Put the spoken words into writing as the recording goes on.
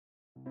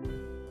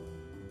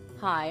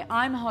Hi,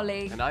 I'm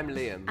Holly. And I'm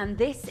Liam. And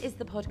this is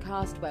the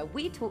podcast where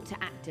we talk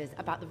to actors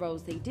about the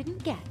roles they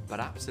didn't get, but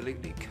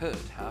absolutely could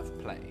have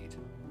played.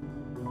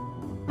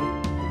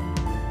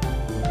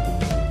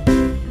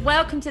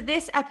 Welcome to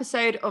this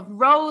episode of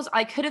Roles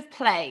I Could Have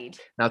Played.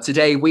 Now,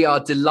 today we are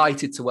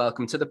delighted to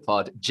welcome to the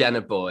pod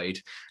Jenna Boyd.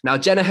 Now,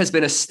 Jenna has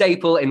been a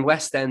staple in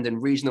West End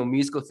and regional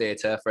musical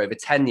theatre for over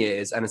 10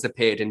 years and has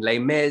appeared in Les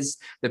Mis,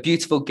 The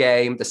Beautiful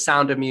Game, The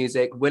Sound of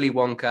Music, Willy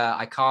Wonka,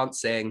 I Can't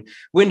Sing,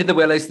 Wind in the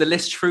Willows. The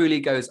list truly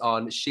goes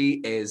on.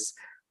 She is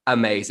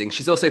amazing.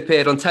 She's also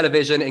appeared on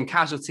television in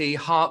Casualty,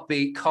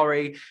 Heartbeat,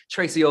 Corrie,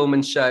 Tracy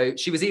Ullman's show.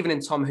 She was even in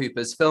Tom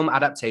Hooper's film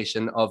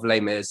adaptation of Les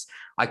Mis.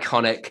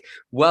 Iconic.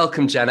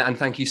 Welcome, Jenna, and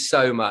thank you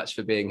so much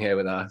for being here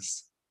with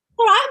us.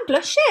 All right, I'm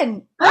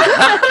blushing.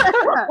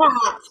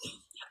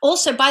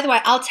 Also, by the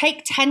way, I'll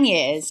take 10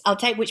 years.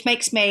 Which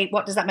makes me,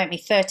 what does that make me,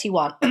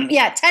 31?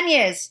 Yeah, 10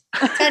 years.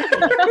 10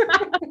 years.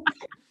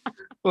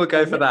 We'll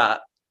go for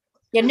that.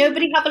 Yeah,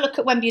 nobody have a look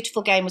at when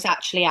Beautiful Game was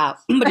actually out.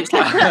 But it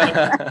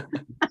was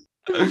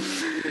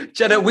like...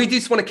 Jenna, we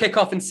just want to kick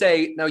off and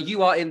say, now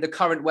you are in the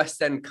current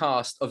West End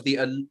cast of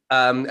the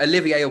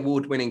Olivier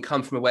Award-winning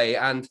Come From Away,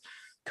 and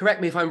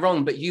correct me if I'm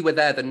wrong, but you were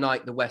there the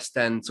night the West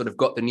End sort of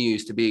got the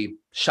news to be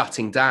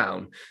shutting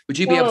down. Would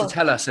you be able to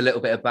tell us a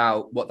little bit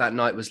about what that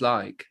night was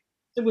like?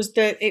 It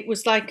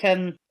was like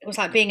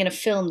being in a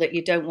film that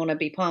you don't want to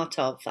be part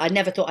of. I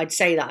never thought I'd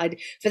say that.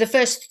 For the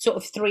first sort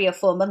of 3 or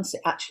 4 months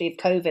actually of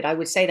COVID, I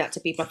would say that to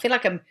people. I feel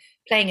like I'm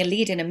playing a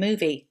lead in a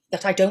movie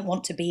that I don't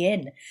want to be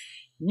in.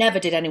 Never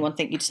did anyone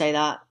think you'd say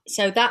that.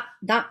 So that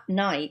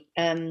night,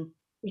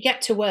 we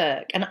get to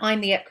work, and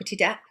I'm the equity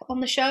dep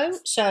on the show.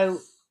 So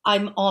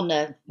I'm on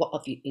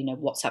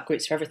WhatsApp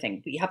groups for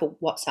everything, but you have a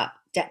WhatsApp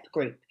dep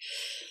group,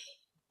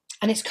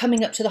 and it's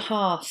coming up to the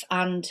half,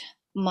 and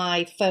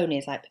my phone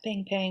is like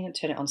ping ping, and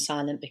turn it on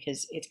silent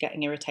because it's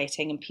getting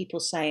irritating, and people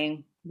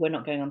saying we're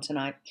not going on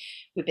tonight.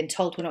 We've been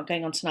told we're not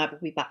going on tonight,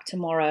 but we'll be back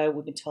tomorrow.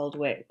 We've been told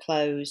we're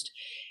closed.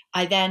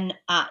 I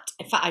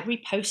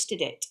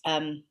reposted it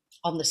on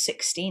the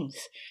 16th.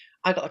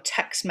 I got a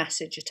text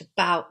message at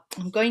about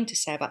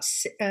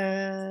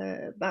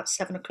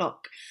 7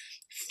 o'clock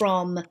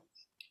from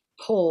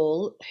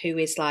Paul, who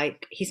is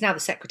he's now the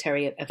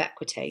secretary of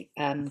Equity.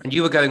 And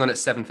you were going on at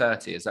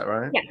 7:30, is that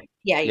right?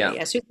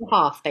 Yeah. So it's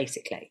half,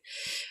 basically.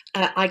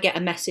 I get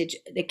a message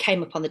that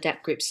came up on the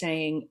DEP group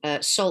saying,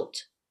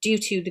 SALT, due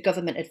to the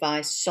government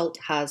advice, SALT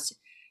has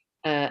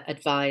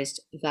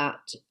advised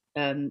that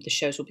the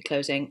shows will be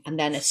closing. And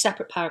then a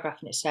separate paragraph,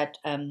 and it said,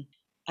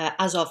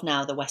 as of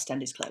now, the West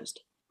End is closed.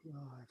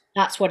 God.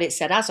 That's what it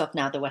said. As of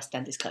now, the West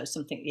End is closed.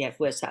 Something,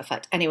 words to that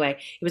effect. Anyway,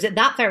 it was at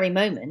that very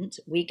moment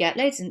we get,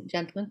 ladies and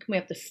gentlemen, can we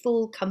have the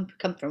full Come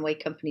From Away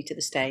company to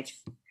the stage?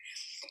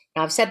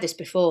 Now, I've said this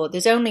before.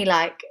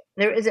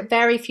 There is a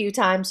very few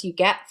times you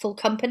get full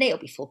company. It'll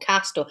be full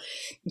cast, or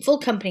full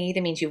company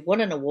either means you've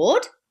won an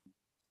award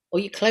or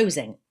you're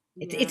closing.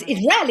 It's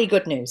rarely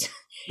good news.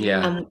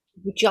 Yeah. And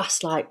we're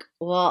just like,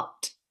 what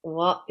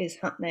is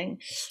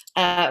happening?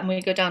 And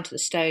we go down to the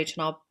stage,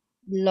 and our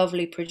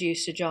lovely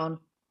producer John,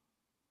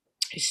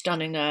 who's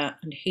standing there,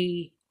 and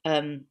he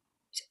is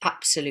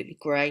absolutely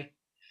grey.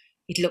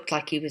 He looked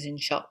like he was in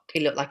shock. He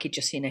looked like he'd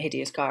just seen a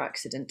hideous car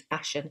accident,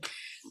 ashen.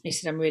 And he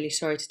said, I'm really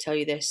sorry to tell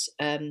you this,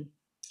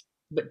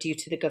 but due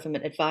to the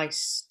government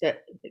advice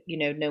that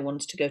no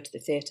one's to go to the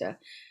theatre,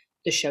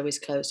 the show is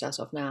closed as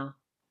of now.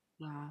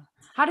 Wow.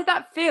 How did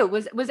that feel?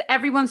 Was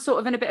everyone sort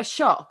of in a bit of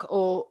shock,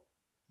 or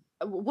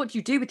what do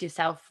you do with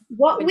yourself?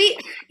 We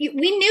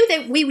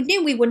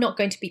knew we were not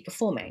going to be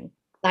performing.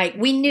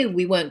 We knew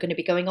we weren't going to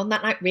be going on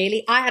that night,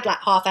 really. I had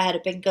half a head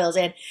of Pink Girls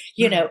in,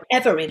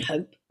 ever in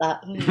hope.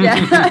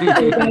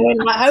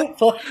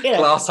 Hopeful,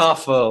 Glass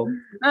half full.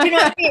 Do you know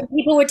what I mean?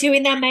 People were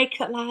doing their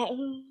makeup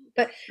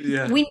but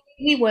we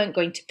weren't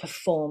going to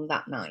perform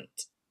that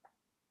night.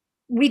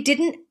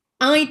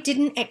 I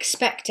didn't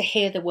expect to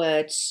hear the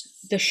words,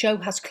 the show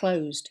has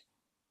closed.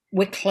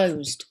 We're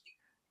closed.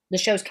 The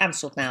show's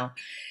cancelled now.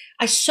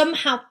 I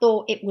somehow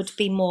thought it would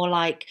be more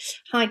like,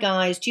 hi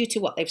guys, due to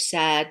what they've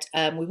said,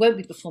 we won't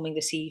be performing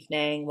this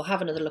evening. We'll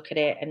have another look at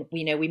it, and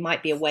we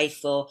might be away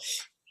for,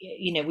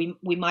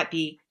 we might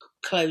be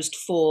closed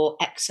for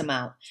X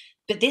amount.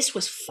 But this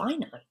was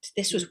finite.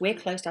 This was, we're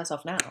closed as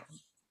of now.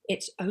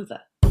 It's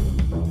over.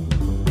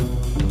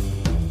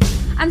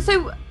 And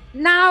so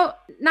now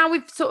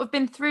we've sort of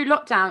been through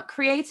lockdown.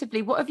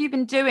 Creatively, what have you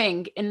been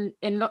doing in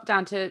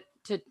lockdown to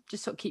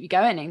just sort of keep you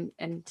going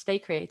and stay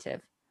creative?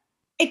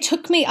 It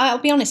took me, I'll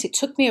be honest, it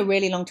took me a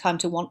really long time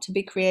to want to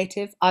be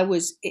creative. A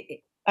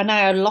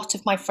lot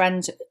of my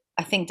friends,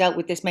 I think, dealt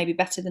with this maybe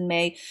better than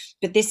me,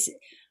 but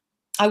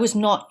I was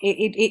not,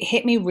 it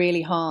hit me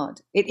really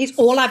hard. It's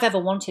all I've ever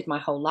wanted my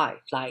whole life.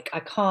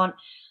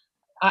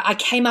 I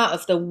came out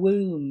of the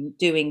womb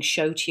doing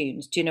show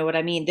tunes. Do you know what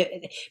I mean?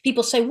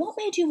 People say, what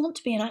made you want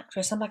to be an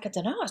actress? I'm like, I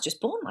don't know. I was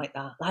just born like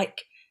that.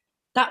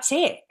 That's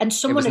it. And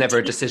someone, it was never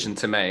a decision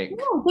to make.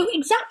 No,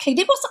 exactly.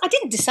 I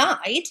didn't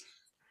decide.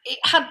 It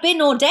had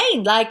been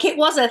ordained. It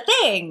was a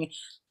thing.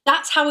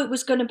 that's how it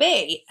was going to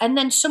be. And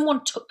then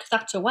someone took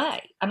that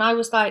away. And I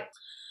was like,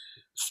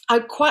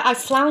 I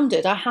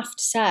floundered, I have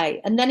to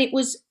say. And then it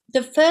was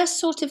the first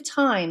sort of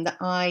time that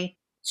I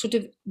sort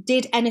of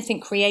did anything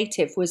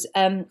creative was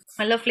my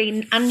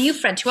lovely and new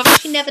friend who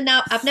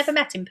I've never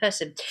met in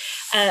person,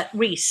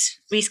 Reese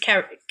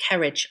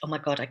Kerridge. Oh my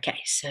God, I get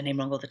his surname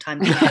wrong all the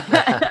time.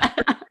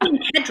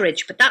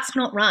 Kedridge, but that's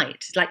not right.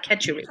 It's like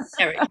Kedgery.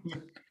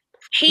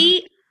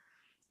 He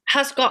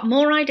has got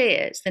more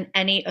ideas than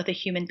any other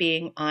human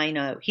being I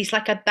know. He's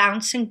like a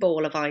bouncing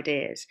ball of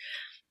ideas.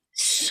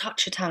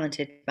 Such a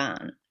talented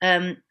man.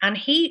 And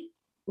he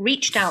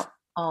reached out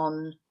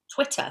on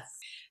Twitter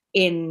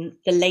in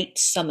the late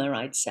summer,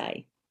 I'd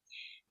say,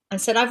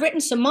 and said, I've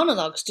written some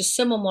monologues. Does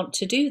someone want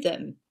to do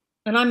them?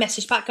 And I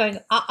messaged back going,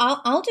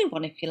 I'll do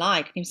one if you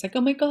like. And he was like,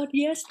 oh my God,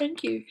 yes,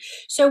 thank you.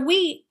 So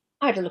I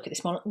had a look at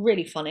this monologue,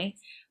 really funny.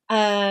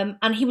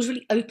 And he was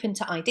really open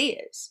to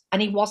ideas.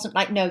 And he wasn't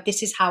like, no,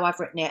 this is how I've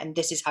written it and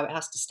this is how it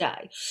has to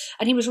stay.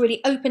 And he was really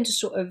open to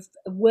sort of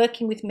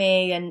working with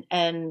me and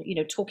you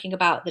know, talking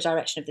about the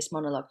direction of this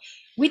monologue.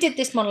 We did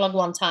this monologue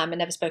one time and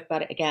never spoke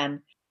about it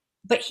again.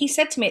 But he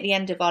said to me at the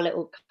end of our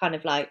little kind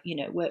of like, you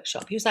know,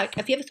 workshop, he was like,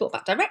 have you ever thought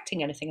about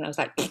directing anything? And I was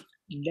like,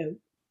 no.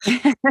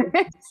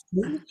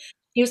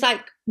 He was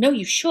like, no,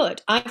 you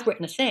should. I've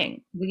written a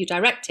thing. Will you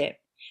direct it?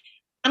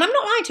 And I'm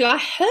not lying to you. I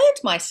heard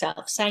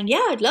myself saying,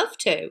 yeah, I'd love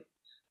to.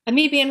 And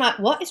me being like,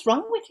 what is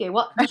wrong with you?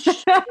 What? And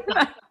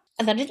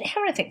then I didn't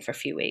hear anything for a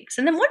few weeks.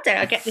 And then one day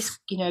I get this,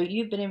 you know,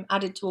 you've been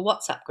added to a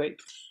WhatsApp group.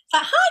 It's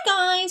like,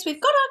 hi guys, we've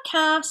got our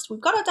cast.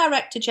 We've got our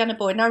director, Jenna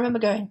Boyd. And I remember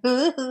going,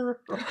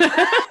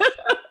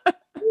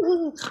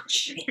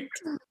 shit.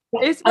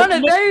 It's one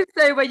of those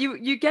though where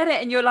you get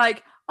it and you're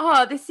like,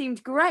 oh, this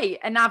seemed great,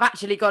 and now I've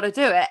actually got to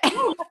do it.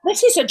 Oh,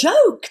 this is a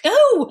joke.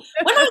 No,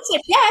 when I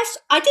said yes,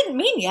 I didn't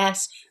mean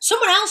yes.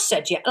 Someone else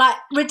said yes, like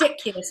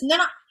ridiculous. And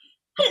then I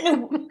don't know,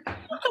 what am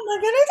I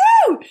going to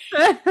do?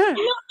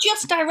 Not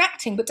just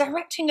directing, but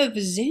directing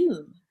over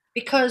Zoom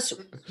because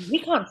we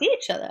can't see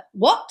each other.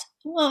 What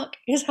the fuck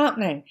is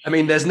happening? I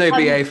mean, there's no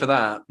BA for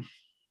that.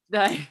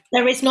 No.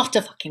 There is not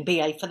a fucking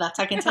BA for that,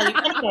 I can tell you.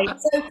 Anyway,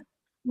 so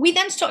we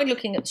then started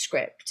looking at the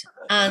script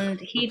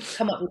and he'd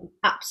come up with an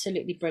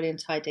absolutely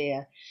brilliant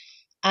idea.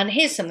 And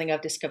here's something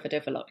I've discovered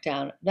over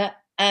lockdown, that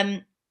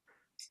I'm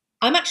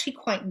actually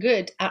quite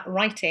good at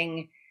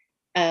writing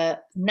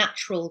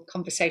natural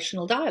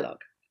conversational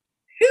dialogue.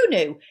 Who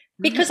knew?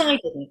 Because I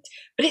didn't.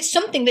 But it's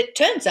something that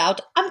turns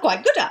out I'm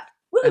quite good at.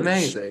 Woo.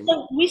 Amazing.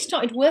 So we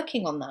started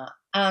working on that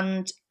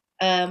and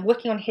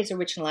working on his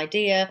original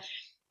idea.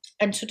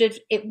 And sort of,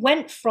 it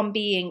went from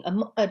being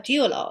a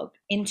duologue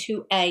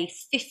into a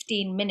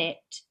 15-minute,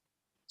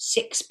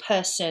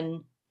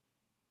 6-person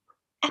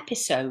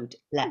episode,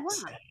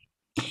 let's say.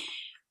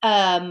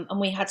 And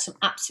we had some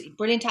absolutely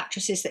brilliant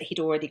actresses that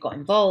he'd already got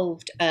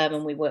involved.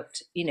 And we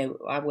worked, you know,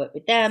 I worked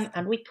with them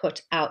and we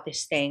put out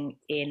this thing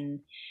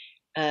in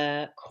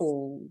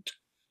called,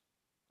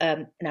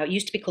 now it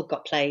used to be called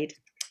Got Played.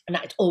 And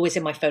it's always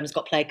in my phone as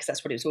Got Played because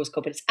that's what it was always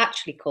called. But it's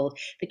actually called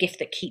The Gift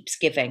That Keeps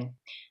Giving.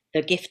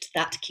 The gift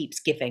that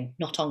keeps giving,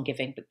 not on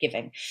giving, but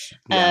giving.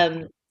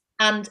 Yeah.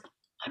 And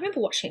I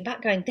remember watching it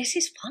back going, this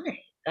is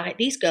funny. Like,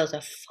 these girls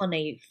are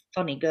funny,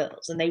 funny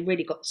girls. And they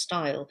really got the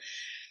style.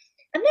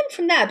 And then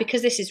from there,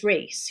 because this is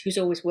Reese, who's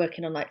always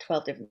working on like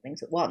 12 different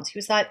things at once, he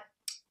was like,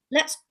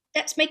 let's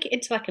make it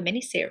into like a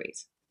mini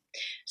series.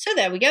 So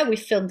there we go. We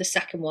filmed the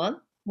second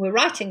one. We're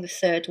writing the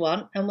third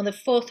one. And when the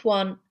fourth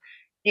one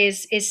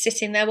is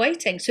sitting there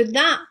waiting. So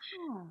that...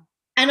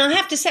 And I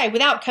have to say,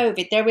 without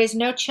COVID, there is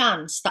no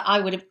chance that I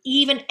would have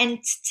even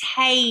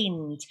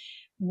entertained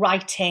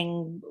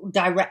writing,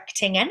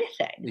 directing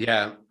anything.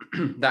 Yeah,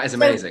 that is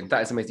amazing.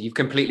 That is amazing. You've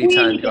completely really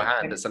turned your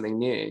hand at something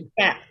new.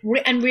 Yeah,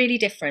 and really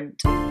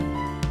different.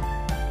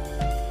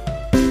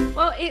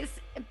 Well, it's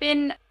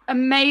been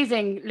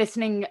amazing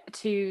listening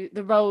to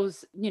the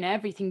roles, you know,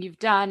 everything you've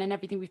done and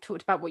everything we've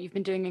talked about what you've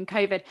been doing in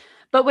COVID.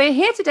 But we're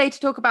here today to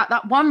talk about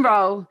that one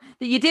role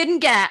that you didn't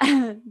get,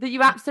 that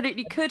you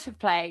absolutely could have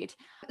played.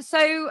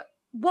 So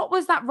what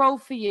was that role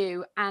for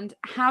you and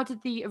how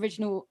did the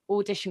original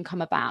audition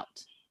come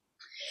about?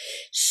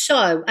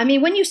 So, I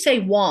mean, when you say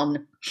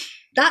one,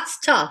 that's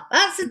tough.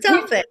 That's a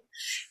tough thing.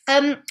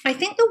 I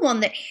think the one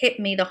that hit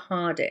me the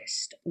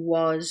hardest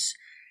was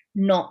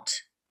not,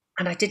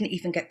 and I didn't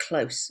even get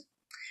close,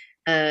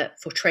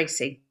 for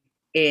Tracy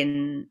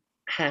in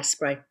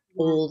Hairspray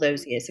all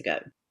those years ago.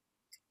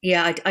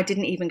 Yeah, I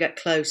didn't even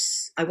get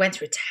close. I went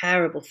through a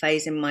terrible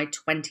phase in my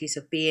 20s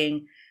of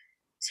being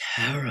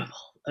terrible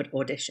at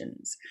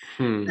auditions,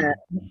 through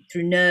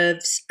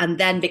nerves. And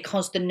then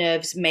because the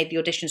nerves made the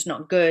auditions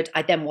not good,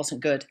 I then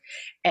wasn't good.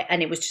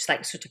 And it was just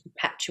like sort of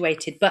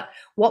perpetuated. But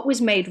what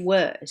was made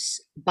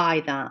worse by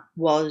that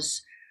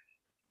was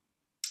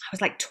I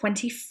was like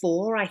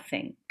 24, I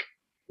think,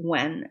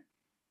 when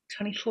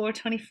 24 or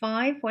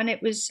 25 when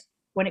it was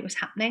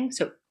happening.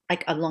 So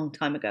like a long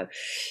time ago.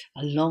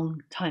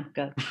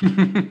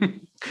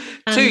 2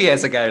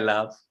 years ago,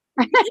 love.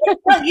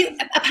 Well,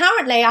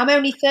 apparently I'm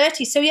only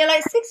 30, so you're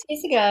like 6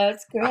 years ago.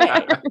 It's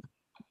great.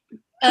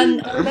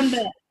 I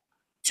remember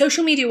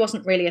social media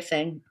wasn't really a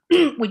thing.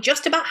 We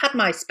just about had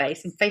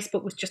MySpace, and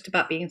Facebook was just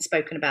about being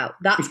spoken about.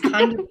 That's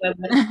kind of where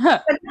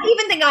I don't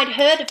even think I'd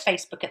heard of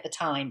Facebook at the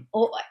time,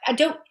 or I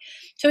don't.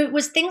 So it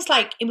was things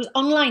like, it was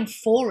online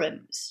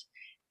forums,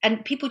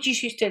 and people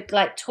just used to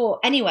like talk.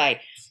 Anyway,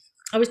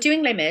 I was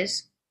doing Les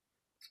Mis,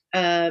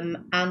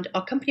 and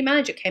our company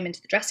manager came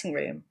into the dressing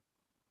room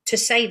to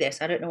say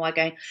this. I don't know why,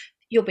 going,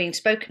 "You're being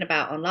spoken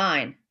about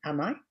online."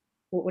 Am I?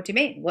 What do you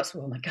mean?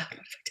 Oh my God, what have I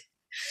done?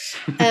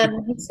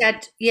 He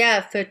said,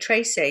 yeah, for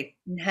Tracy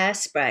and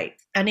Hairspray.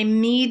 And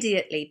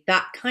immediately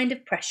that kind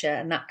of pressure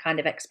and that kind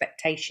of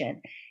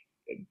expectation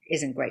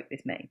isn't great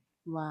with me.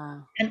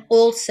 Wow. And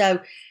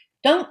also,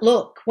 don't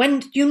look.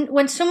 When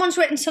someone's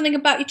written something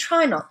about you,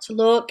 try not to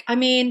look. I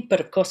mean, but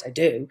of course I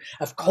do.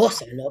 Of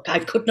course I look. I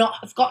could not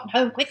have gotten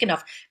home quick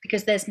enough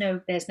because there's no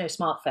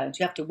smartphones.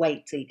 You have to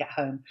wait till you get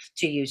home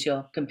to use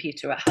your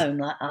computer at home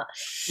like that.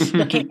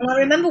 Looking. And I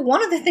remember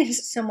one of the things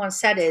that someone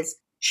said is,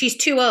 she's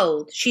too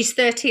old. She's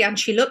 30 and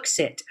she looks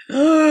it.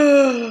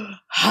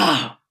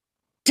 How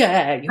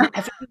dare you,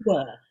 ever you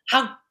were?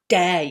 How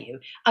dare you?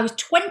 I was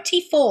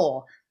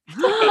 24.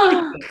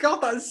 God,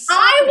 that's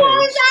I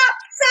was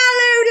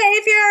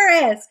absolutely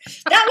furious.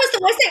 That was the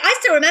worst thing. I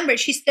still remember it.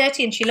 She's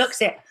 30 and she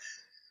looks it.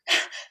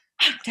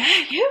 How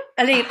dare you?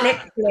 I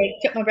literally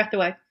took my breath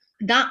away.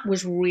 That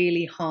was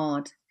really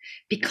hard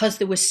because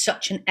there was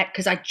such an,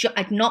 because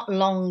I'd not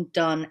long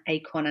done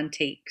Acorn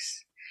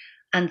Antiques.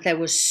 And there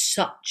was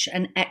such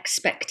an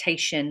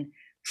expectation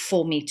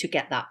for me to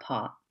get that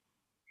part.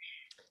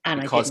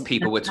 And because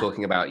people were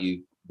talking about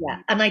you. Yeah.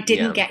 And I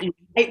didn't get it.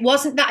 It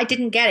wasn't that I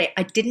didn't get it.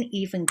 I didn't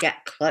even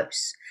get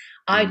close.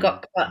 I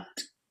got cut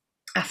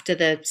after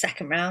the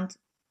second round.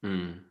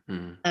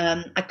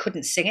 I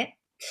couldn't sing it.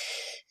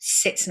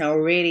 Sits in a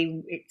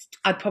really,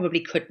 I probably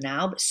could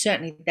now, but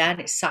certainly then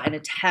it sat in a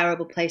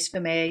terrible place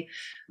for me.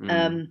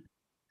 And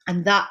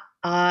that,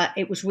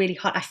 it was really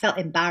hard. I felt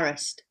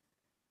embarrassed,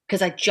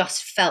 because I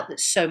just felt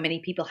that so many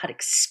people had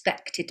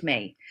expected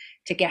me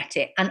to get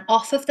it. And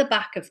off of the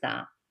back of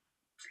that,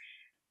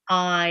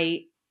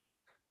 I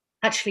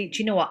actually, do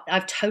you know what?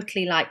 I've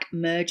totally like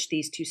merged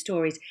these two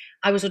stories.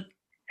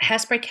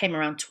 Hairspray came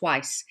around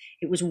twice.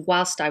 It was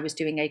whilst I was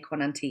doing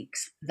Acorn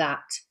Antiques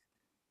that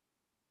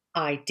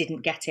I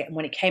didn't get it. And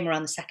when it came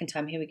around the second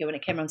time, here we go, when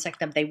it came around the second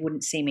time, they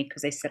wouldn't see me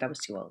because they said I was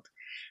too old.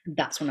 And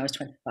that's when I was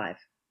 25.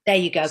 There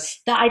you go.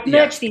 That I've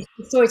merged these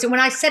two stories. And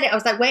when I said it, I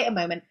was like, wait a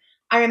moment.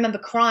 I remember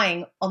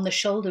crying on the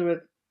shoulder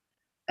of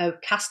a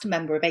cast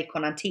member of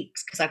Acorn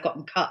Antiques because I'd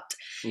gotten cut.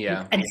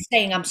 Yeah. And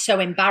saying, I'm so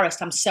embarrassed.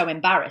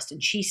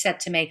 And she said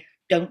to me,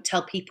 don't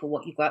tell people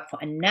what you work for.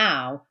 And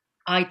now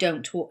I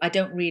don't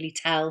really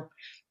tell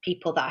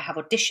people that I have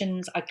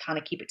auditions. I kind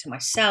of keep it to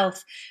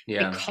myself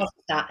because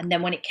of that. And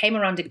then when it came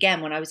around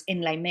again, when I was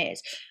in Les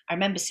Mis, I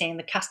remember seeing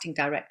the casting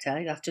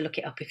director. You have to look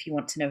it up if you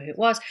want to know who it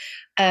was.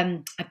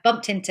 I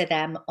bumped into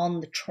them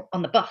on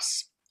the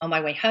bus on my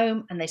way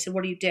home, and they said,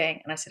 what are you doing?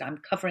 And I said, I'm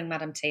covering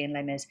Madame T in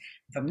Les Mis.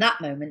 From that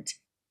moment,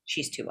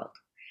 she's too old.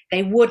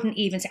 They wouldn't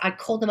even say, I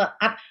called them up.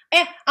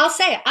 I'll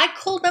say it. I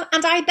called them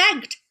and I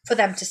begged for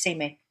them to see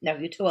me. No,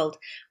 you're too old.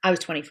 I was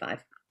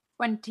 25.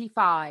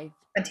 25.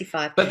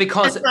 But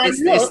because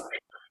it's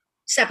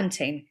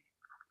 17.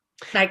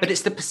 But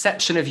it's the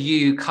perception of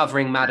you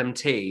covering Madame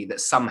T that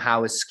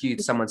somehow has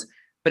skewed someone's.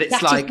 But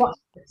it's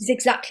is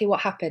exactly what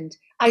happened.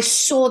 I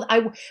saw,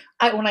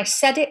 when I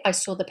said it, I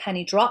saw the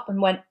penny drop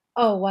and went,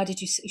 oh, why did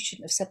you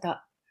shouldn't have said that.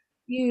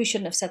 You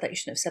shouldn't have said that. You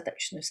shouldn't have said that. You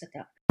shouldn't have said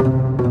that.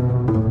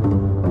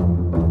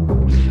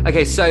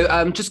 Okay,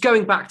 so just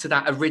going back to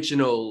that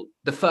original,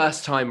 the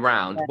first time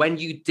round, when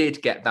you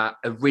did get that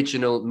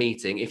original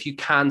meeting, if you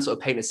can sort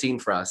of paint a scene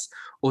for us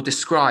or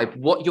describe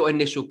what your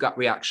initial gut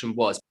reaction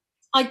was.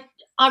 I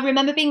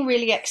remember being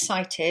really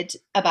excited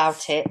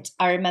about it.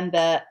 I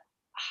remember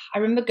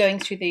going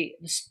through the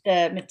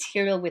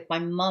material with my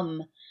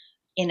mum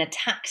in a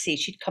taxi.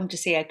 She'd come to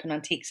see Acorn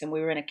Antiques and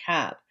we were in a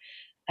cab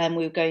and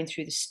we were going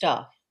through the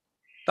stuff.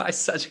 That is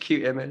such a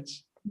cute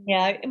image.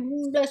 Yeah,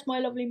 that's my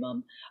lovely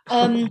mum.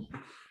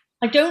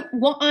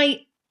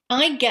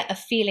 I get a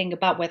feeling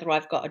about whether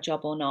I've got a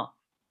job or not.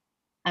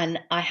 And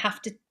I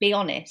have to be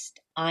honest,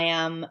 I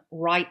am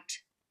right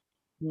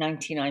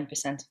 99%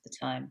 of the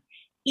time.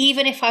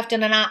 Even if I've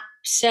done an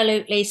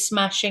absolutely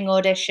smashing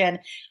audition,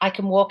 I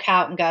can walk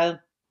out and go,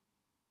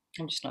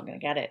 I'm just not going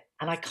to get it.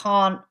 And I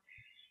can't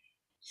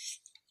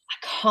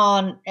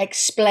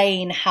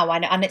explain how I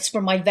know. And it's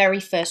from my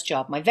very first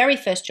job,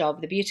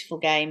 The Beautiful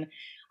Game.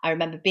 I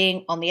remember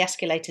being on the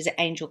escalators at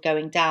Angel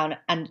going down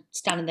and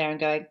standing there and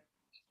going,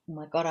 oh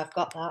my God, I've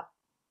got that.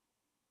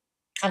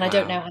 And I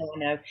don't know how I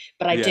know,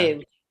 but I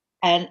do.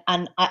 And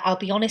I'll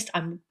be honest,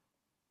 I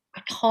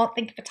can't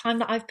think of a time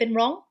that I've been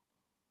wrong,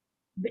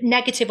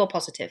 negative or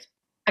positive.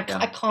 I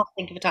can't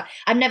think of a time.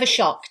 I'm never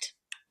shocked.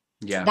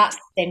 Yeah. That's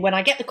the thing. When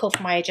I get the call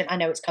from my agent, I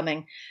know it's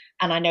coming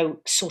and I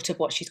know sort of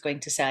what she's going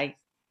to say,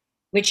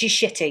 which is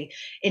shitty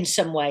in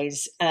some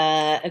ways,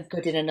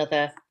 good in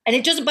another And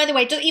it doesn't, by the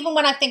way, even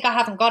when I think I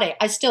haven't got it,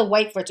 I still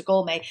wait for it to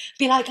call me.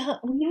 Be like, oh,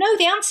 you know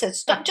the answer.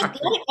 Stop, just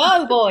let it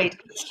go, Boyd.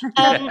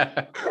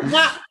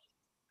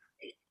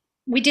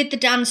 We did the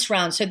dance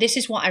round. So this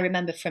is what I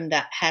remember from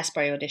that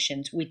Hairspray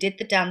auditions. We did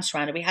the dance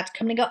round and we had to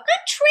come and go, I'm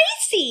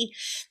Tracy,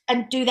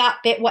 and do that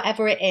bit,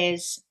 whatever it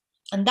is.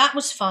 And that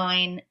was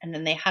fine. And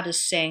then they had us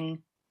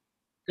sing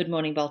Good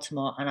Morning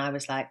Baltimore. And I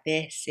was like,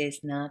 this is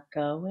not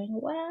going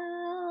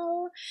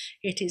well.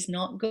 It is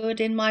not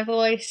good in my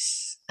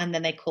voice. And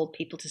then they called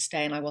people to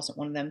stay and I wasn't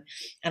one of them.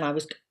 And I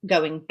was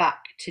going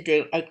back to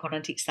do Acorn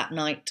Antiques that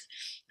night.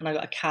 And I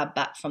got a cab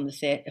back from the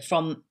theatre,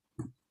 from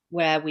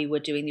where we were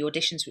doing the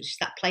auditions, which is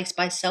that place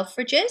by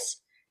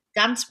Selfridges,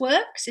 Dance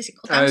Works. Is it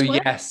called Dance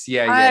Works? Yes,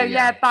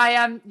 yeah. By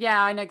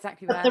I know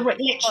exactly where.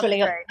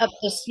 Literally up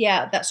this,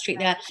 that street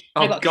there.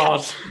 Oh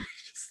God,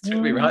 took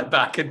me right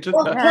back into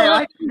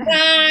that.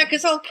 Back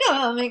is all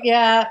coming,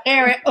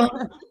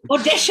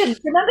 auditions.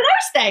 Remember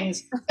those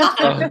things?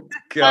 Oh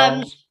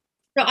God.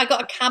 So I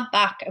got a cab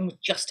back and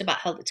just about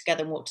held it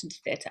together and walked into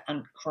the theatre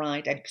and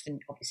cried. Because they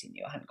obviously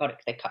knew I hadn't got it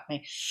because they cut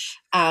me.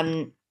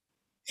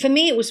 For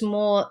me, it was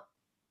more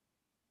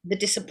the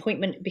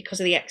disappointment because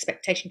of the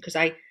expectation, because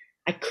I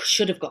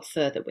should have got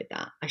further with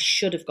that. I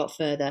should have got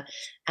further.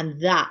 And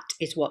that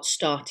is what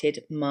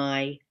started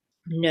my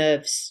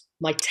nerves,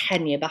 my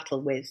 10-year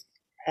battle with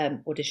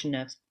audition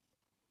nerves.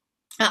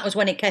 That was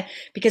when it came,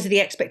 because of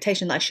the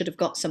expectation that I should have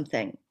got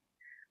something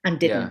and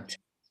didn't.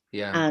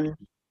 Yeah.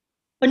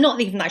 But not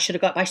even that I should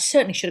have got, but I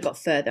certainly should have got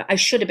further. I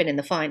should have been in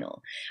the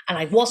final. And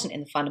I wasn't in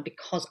the final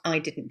because I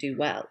didn't do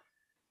well.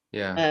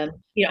 Yeah.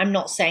 I'm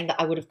not saying that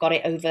I would have got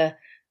it over.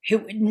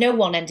 No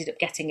one ended up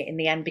getting it in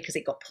the end because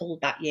it got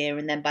pulled that year,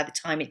 and then by the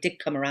time it did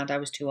come around, I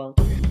was too old.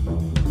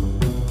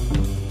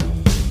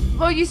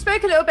 Well, you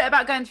spoke a little bit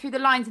about going through the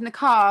lines in the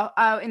car,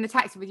 in the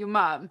taxi with your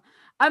mum.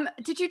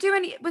 Did you do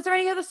was there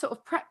any other sort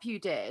of prep you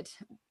did?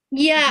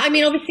 Yeah, I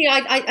mean, obviously,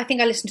 I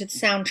think I listened to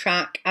the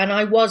soundtrack, and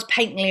I was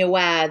patently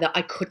aware that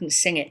I couldn't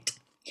sing it,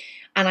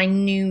 and I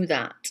knew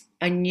that.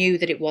 I knew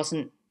that it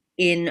wasn't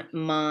in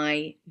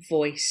my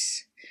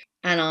voice,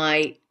 and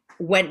I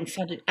went and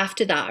found it.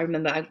 After that, I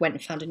remember I went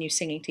and found a new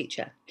singing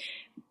teacher.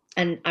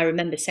 And I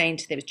remember saying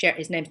to them,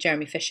 his name's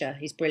Jeremy Fisher,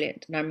 he's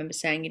brilliant. And I remember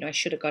saying, I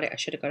should have got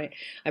it.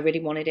 I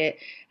really wanted it.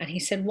 And he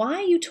said, why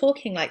are you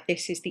talking like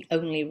this is the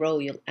only role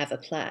you'll ever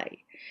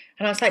play?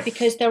 And I was like,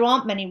 because there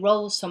aren't many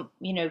roles,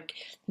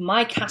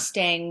 my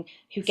casting,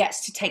 who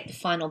gets to take the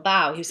final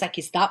bow. He was like,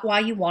 is that why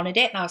you wanted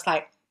it? And I was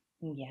like,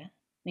 yeah. And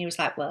he was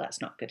like, well,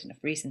 that's not good enough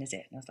reason, is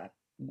it? And I was like,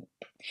 no.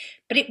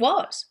 But it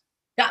was.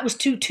 That was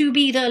to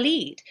be the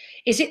lead.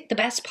 Is it the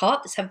best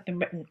part that's ever been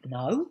written?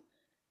 No.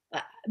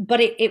 But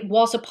it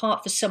was a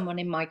part for someone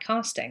in my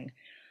casting.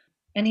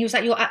 And he was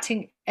like, you're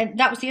acting. And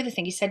that was the other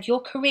thing. He said, your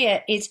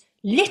career is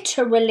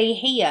literally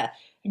here.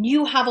 And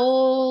you have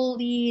all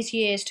these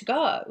years to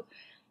go.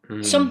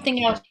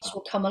 Something else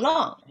will come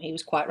along. He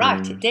was quite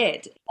right. It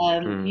did.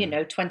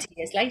 20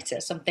 years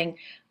later, something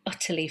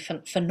utterly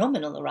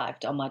phenomenal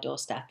arrived on my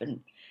doorstep.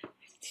 And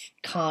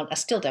I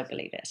still don't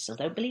believe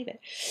it.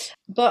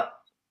 But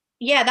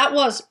yeah,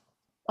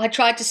 I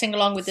tried to sing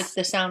along with the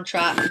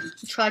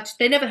soundtrack.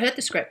 They never heard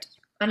the script.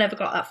 I never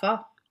got that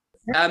far.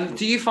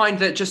 Do you find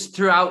that just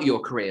throughout your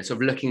career, sort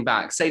of looking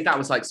back, say that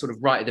was like sort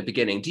of right at the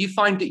beginning, do you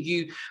find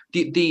that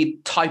the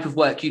type of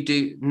work you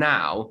do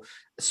now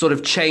sort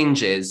of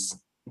changes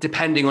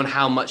depending on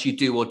how much you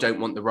do or don't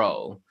want the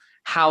role?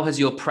 How has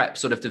your prep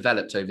sort of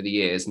developed over the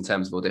years in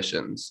terms of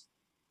auditions?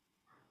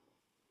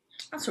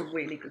 That's a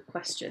really good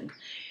question.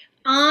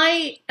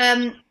 I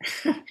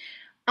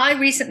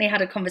recently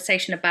had a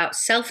conversation about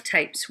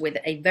self-tapes with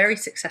a very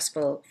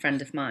successful friend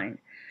of mine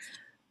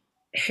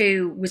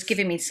who was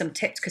giving me some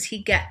tips, because he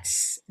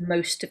gets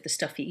most of the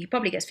stuff. He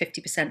probably gets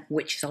 50%,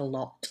 which is a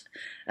lot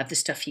of the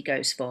stuff he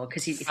goes for.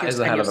 Because that is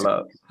a hell of a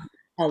lot.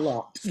 A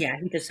lot. Yeah,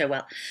 he does so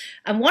well.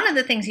 And one of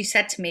the things he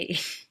said to me,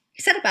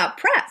 he said about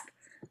prep.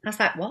 I was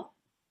like, what?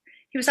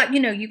 He was like,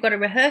 you've got to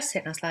rehearse it.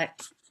 And I was like,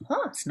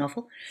 oh, it's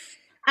novel.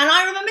 And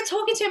I remember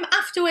talking to him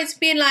afterwards,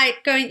 being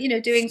like,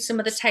 doing some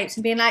of the tapes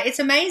and being like, it's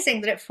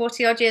amazing that at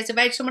 40 odd years of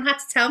age, someone had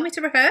to tell me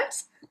to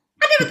rehearse.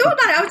 I never thought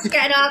about it. I was just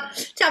getting up,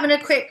 having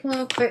a quick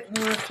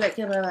flick,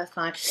 that's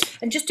fine.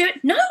 And just do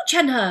it. No,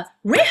 Jenna,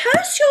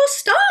 rehearse your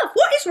stuff.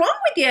 What is wrong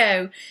with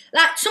you?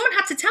 Like, someone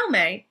had to tell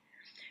me,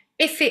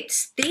 if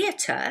it's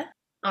theatre,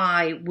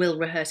 I will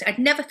rehearse it. I'd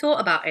never thought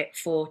about it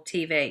for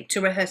TV,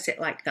 to rehearse it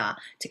like that,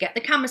 to get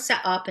the camera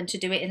set up and to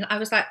do it. And I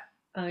was like,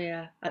 oh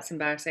yeah, that's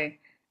embarrassing.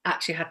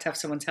 Actually had to have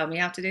someone tell me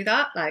how to do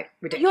that. Like,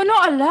 ridiculous. You're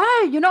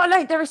not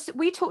alone.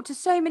 We talk to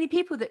so many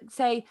people that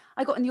say,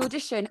 I got in the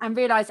audition and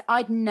realised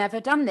I'd never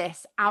done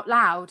this out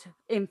loud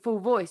in full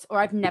voice, or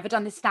I've never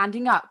done this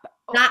standing up.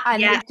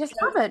 They just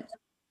haven't.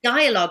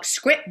 Dialogue,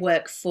 script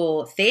work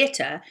for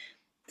theatre,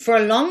 for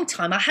a long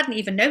time, I hadn't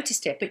even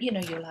noticed it. But, you're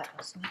like,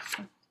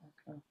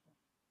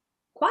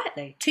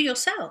 quietly, to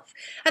yourself.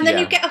 And then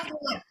you get up and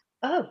you're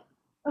like,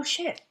 oh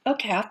shit,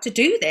 okay, I have to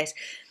do this.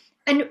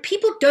 And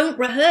people don't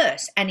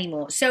rehearse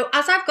anymore. So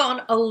as I've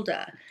gotten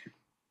older,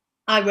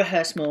 I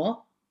rehearse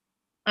more.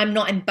 I'm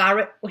not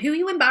embarrassed. Who are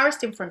you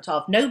embarrassed in front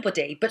of?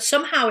 Nobody. But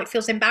somehow it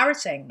feels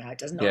embarrassing. No, it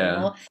does not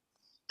anymore.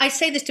 I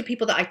say this to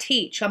people that I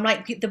teach. I'm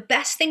like, the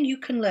best thing you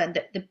can learn,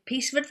 that the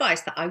piece of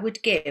advice that I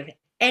would give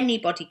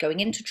anybody going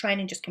into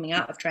training, just coming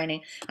out of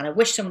training, and I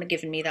wish someone had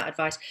given me that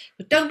advice,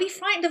 but don't be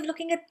frightened of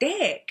looking a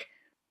dick.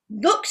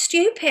 Look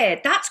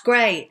stupid. That's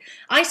great.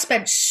 I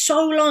spent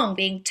so long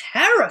being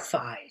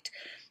terrified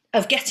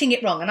of getting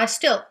it wrong. And I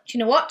still, do you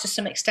know what? To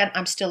some extent,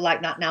 I'm still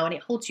like that now, and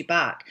it holds you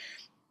back.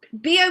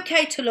 Be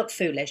okay to look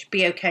foolish.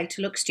 Be okay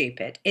to look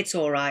stupid. It's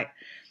all right.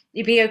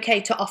 You'd be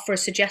okay to offer a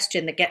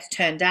suggestion that gets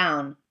turned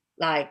down.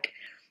 Like,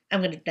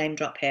 I'm going to name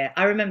drop here.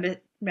 I remember,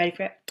 ready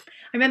for it?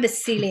 I remember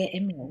Celia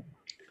Imran.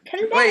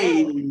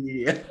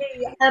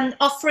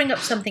 Offering up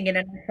something in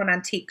an Icon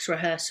Antiques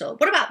rehearsal.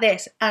 What about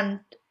this? And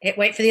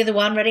wait for the other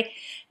one. Ready?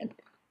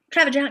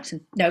 Trevor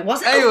Jackson. No, it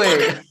wasn't.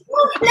 Hilarious!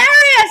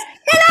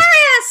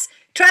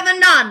 Trevor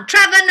Nunn,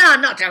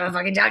 not Trevor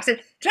fucking Jackson.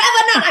 Trevor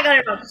Nunn. I got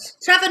it wrong.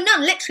 Trevor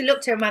Nunn literally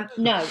looked at her and went,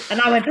 no.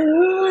 And I went,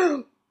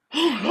 oh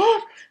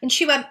God. And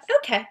she went,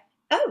 okay.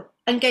 Oh,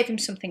 and gave him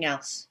something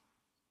else.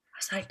 I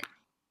was like,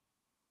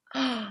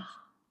 oh,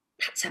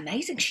 that's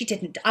amazing. She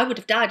didn't. I would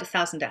have died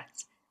 1,000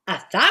 deaths.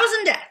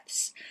 1,000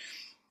 deaths.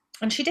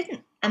 And she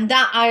didn't. And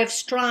that I have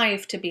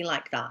strived to be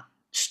like that.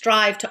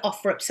 Strive to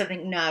offer up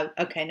something. No,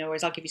 okay, no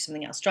worries, I'll give you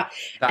something else.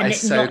 That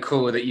is so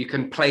cool that you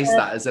can place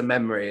that as a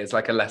memory, as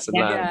like a lesson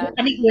learned.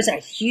 And it was a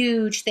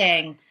huge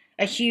thing.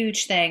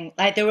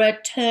 Like, there were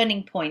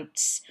turning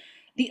points.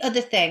 The other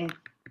thing,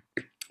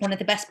 one of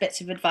the best bits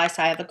of advice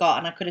I ever got,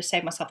 and I could have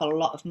saved myself a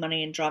lot of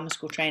money in drama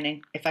school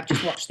training if I'd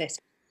just watched this.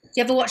 Do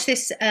you ever watch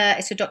this?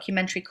 It's a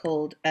documentary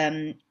called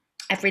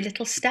Every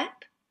Little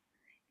Step.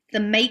 The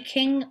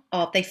making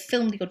of, they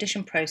filmed the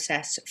audition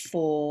process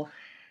for,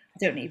 I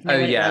don't even know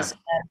what it was,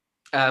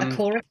 a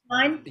chorus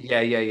line.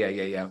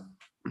 Yeah.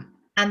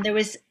 And there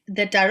was,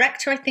 the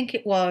director, I think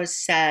it was,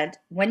 said,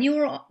 when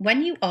you are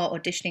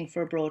auditioning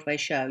for a Broadway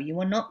show, you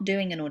are not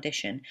doing an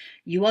audition,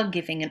 you are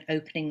giving an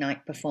opening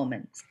night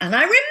performance. And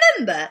I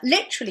remember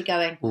literally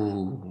going,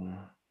 ooh,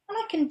 well,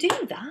 I can do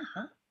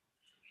that.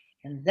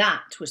 And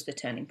that was the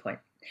turning point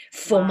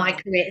for my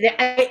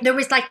career. There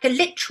was like a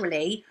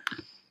literally,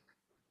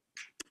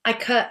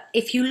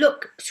 if you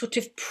look sort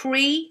of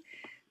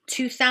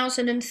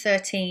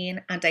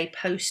pre-2013 and a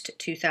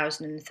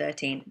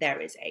post-2013,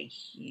 there is a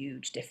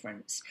huge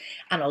difference.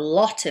 And a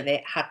lot of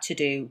it had to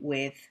do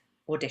with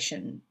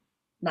audition,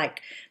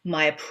 like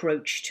my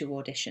approach to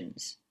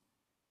auditions.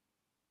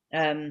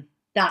 And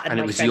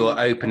it was your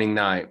opening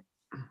night.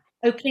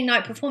 Opening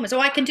night performance. Oh,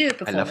 I can do a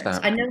performance. I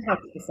love that. I know how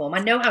to perform.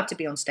 I know how to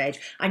be on stage.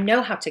 I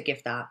know how to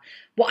give that.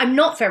 What I'm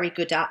not very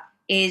good at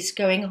is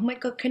going, oh my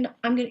God,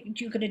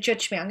 you're going to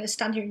judge me. I'm going to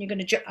stand here and you're going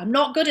to judge. I'm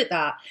not good at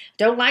that.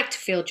 Don't like to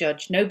feel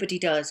judged. Nobody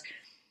does.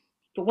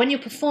 But when you're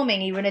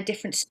performing, you're in a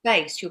different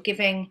space. You're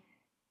giving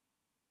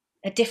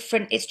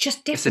it's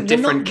just different. It's a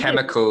different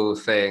chemical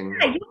thing.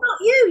 Yeah, you're not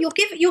you.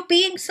 You're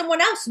being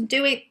someone else and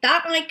doing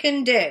that I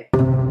can do.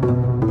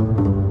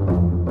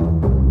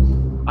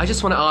 I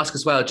just want to ask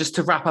as well, just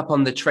to wrap up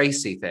on the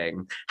Tracy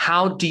thing,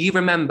 how do you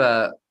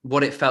remember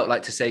what it felt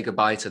like to say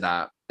goodbye to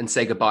that and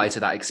say goodbye to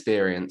that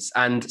experience?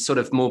 And sort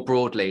of more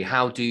broadly,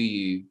 how do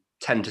you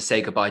tend to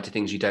say goodbye to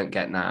things you don't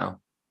get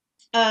now?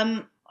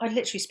 I was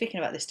literally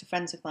speaking about this to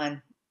friends of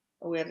mine.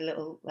 We had a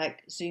little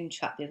Zoom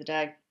chat the other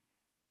day,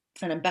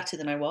 and I'm better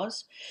than I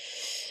was.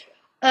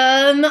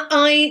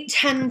 I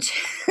tend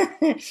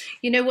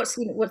to, what's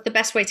the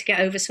best way to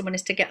get over someone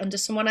is to get under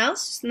someone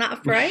else. Isn't that a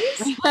phrase?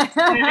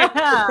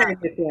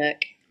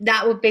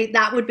 That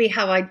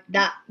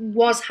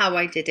was how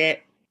I did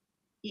it.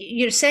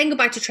 Saying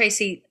goodbye to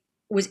Tracy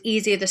was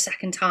easier the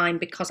second time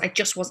because I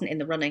just wasn't in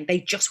the running. They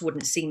just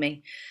wouldn't see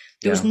me.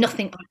 There was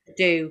nothing I could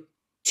do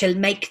to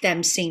make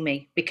them see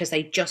me because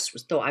they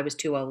just thought I was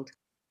too old.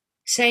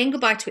 Saying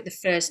goodbye to it the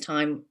first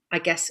time, I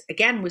guess,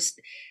 again, was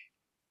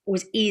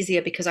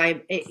easier because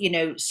I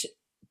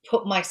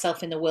put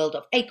myself in the world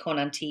of Acorn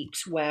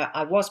Antiques, where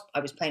I was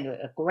playing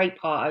a great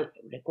part,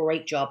 a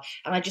great job,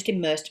 and I just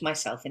immersed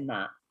myself in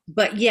that.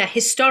 But yeah,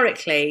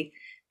 historically,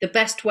 the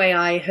best way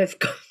I have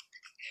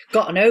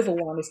gotten over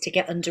one is to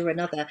get under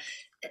another.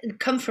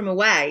 Come from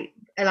away,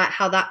 like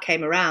how that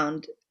came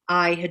around,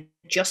 I had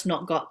just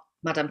not got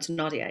Madame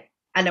Thénardier.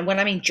 And when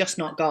I mean just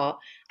not got,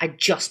 I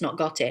just not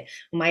got it.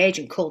 When my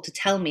agent called to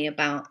tell me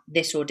about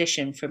this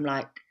audition from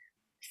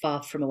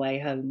Far From Away,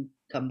 Home,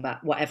 Come Back,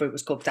 whatever it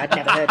was called, because I'd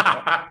never heard of it.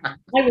 I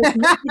was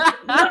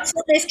not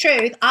to this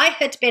truth. I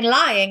had been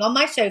lying on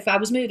my sofa. I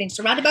was moving,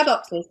 surrounded by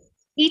boxes,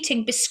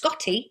 eating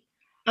biscotti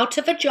out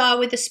of a jar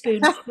with a spoon.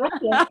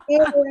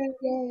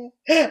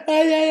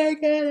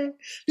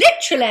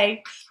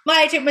 Literally,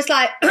 my agent was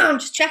like, I'm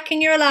just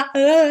checking you're alive.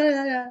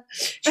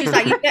 She was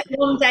like, you get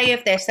one day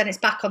of this, then it's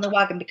back on the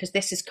wagon because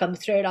this has come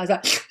through. And I was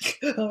like,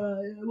 all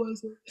right,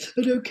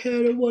 I don't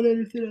care. I don't want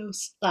anything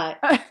else.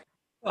 I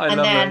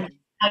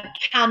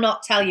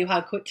cannot tell you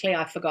how quickly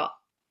I forgot.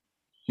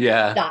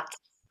 Yeah. That.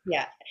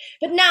 Yeah.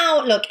 But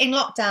now, look, in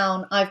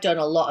lockdown, I've done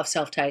a lot of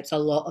self-tapes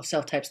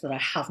that I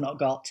have not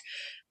got.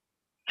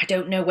 I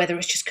don't know whether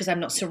it's just because I'm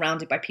not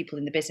surrounded by people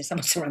in the business. I'm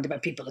not surrounded by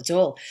people at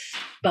all.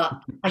 But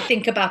I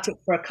think about it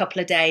for a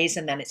couple of days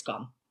and then it's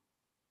gone.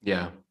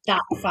 Yeah.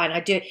 That's fine. I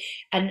do.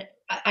 And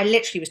I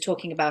literally was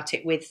talking about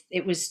it with,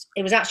 it was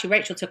actually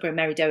Rachel Tucker and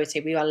Mary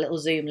Doherty. We had a little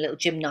Zoom, a little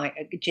gym night.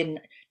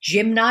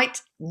 Gym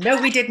night?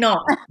 No, we did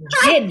not.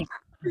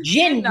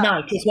 Gin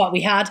night is what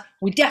we had.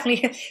 We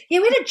definitely, we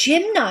had a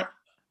gym night.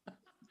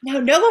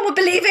 No one would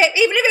believe it,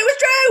 even if it was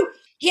true.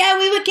 Yeah,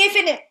 we were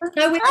giving it.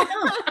 No, we were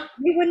not.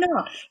 We were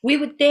not. We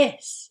were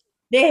this.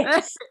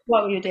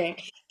 What we were doing.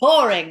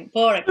 Pouring.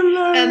 We were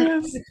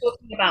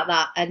talking about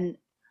that, and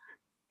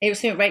it was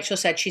something Rachel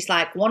said. She's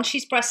like, once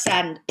she's pressed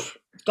send,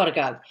 it's got to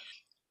go.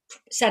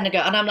 Send and go.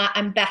 And I'm like,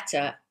 I'm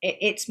better.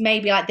 It's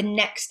maybe like the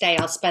next day,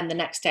 I'll spend the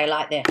next day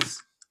like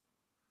this.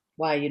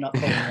 Why are you not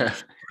calling me?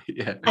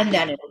 Yeah. And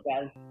then it'll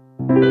go.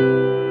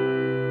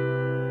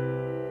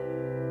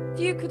 If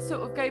you could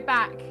sort of go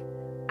back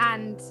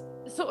and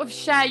sort of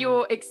share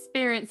your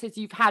experiences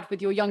you've had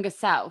with your younger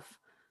self,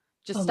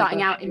 just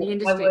starting out in the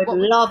industry. I would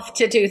love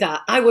to do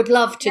that. I would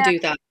love to do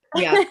that.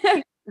 Yeah.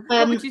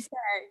 What would you say?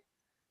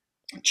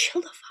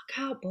 Chill the fuck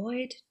out,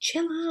 Boyd.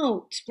 Chill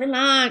out.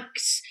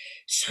 Relax.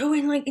 So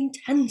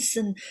intense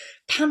and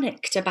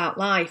panicked about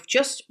life.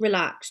 Just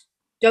relax.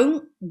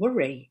 Don't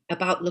worry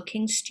about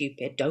looking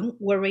stupid. Don't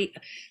worry.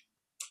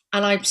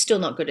 And I'm still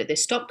not good at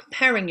this. Stop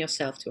comparing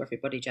yourself to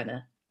everybody,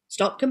 Jenna.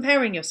 Stop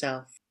comparing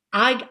yourself.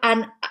 I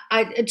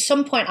at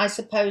some point, I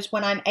suppose,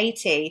 when I'm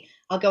 80,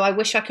 I'll go, I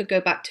wish I could go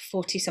back to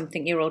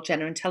 40-something-year-old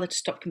Jenna and tell her to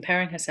stop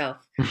comparing herself.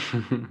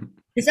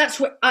 Because that's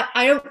what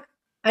I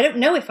don't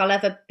know if I'll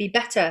ever be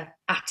better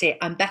at it.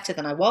 I'm better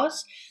than I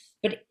was,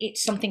 but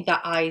it's something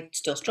that I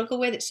still struggle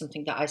with. It's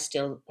something that I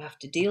still have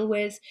to deal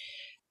with.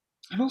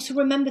 And also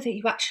remember that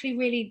you actually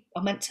really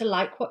are meant to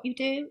like what you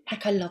do.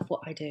 Like, I love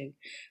what I do.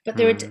 But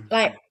there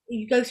are,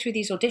 you go through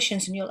these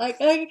auditions and you're like,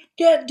 I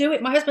can't do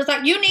it. My husband's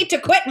like, you need to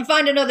quit and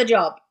find another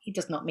job. He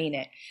does not mean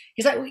it.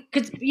 He's like,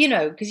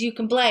 because you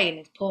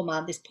complain,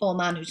 this poor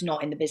man who's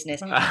not in the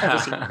business.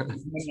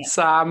 Obviously,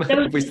 Sam,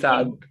 we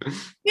stand.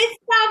 With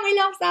Sam, we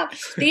love Sam.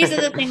 These are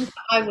the things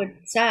that I would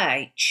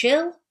say.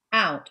 Chill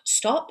out.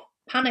 Stop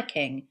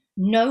panicking.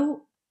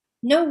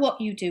 Know what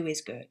you do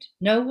is good.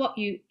 Know what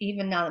you,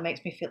 even now that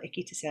makes me feel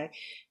icky to say,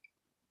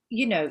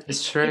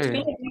 it's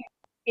true.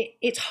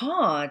 It's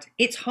hard.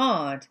 It's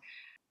hard.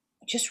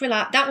 Just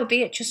relax. That would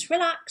be it. Just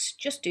relax.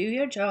 Just do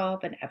your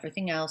job and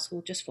everything else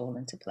will just fall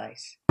into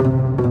place.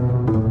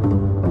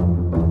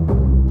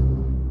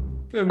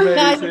 Amazing.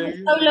 Guys,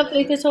 it's so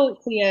lovely to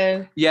talk to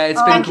you. Yeah,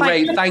 it's been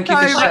great. Thank you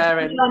for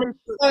sharing.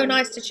 So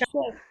nice to chat.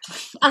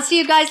 I'll see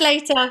you guys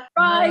later.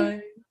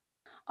 Bye.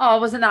 Oh,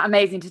 wasn't that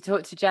amazing to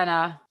talk to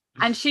Jenna?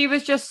 And she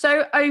was just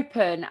so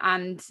open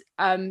and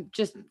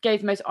just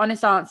gave the most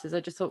honest answers. I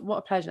just thought, what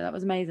a pleasure. That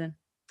was amazing.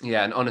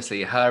 Yeah, and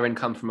honestly, her in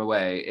Come From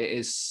Away, it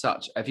is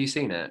such... Have you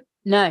seen it?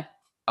 No.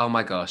 Oh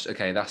my gosh.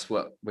 Okay, that's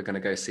what we're going to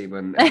go see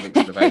when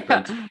everything's sort of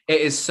open. It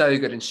is so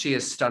good and she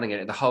is stunning in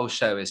it. The whole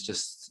show is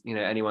just,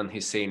 anyone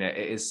who's seen it,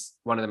 it is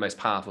one of the most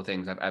powerful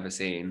things I've ever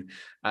seen.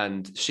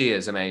 And she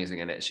is amazing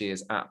in it. She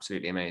is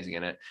absolutely amazing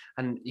in it.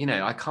 And,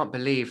 I can't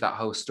believe that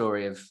whole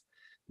story of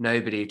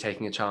nobody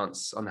taking a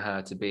chance on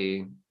her to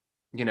be...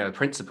 a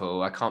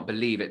principal. I can't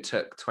believe it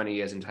took 20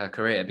 years into her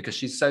career because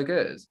she's so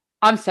good.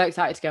 I'm so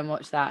excited to go and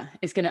watch that.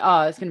 It's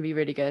gonna be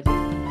really good.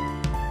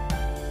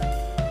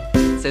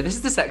 So this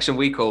is the section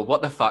we call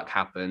What the Fuck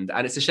Happened?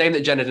 And it's a shame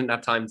that Jenna didn't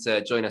have time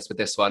to join us with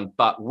this one,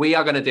 but we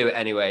are going to do it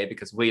anyway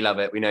because we love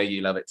it. We know you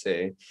love it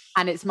too.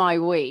 And it's my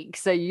week,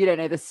 so you don't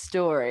know the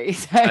story.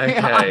 So okay.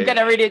 I'm going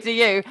to read it to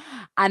you.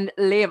 And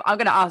Liam, I'm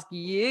going to ask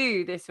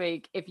you this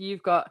week if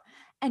you've got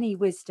any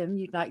wisdom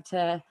you'd like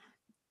to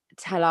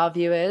tell our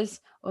viewers,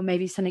 or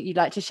maybe something you'd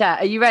like to share.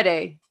 Are you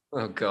ready?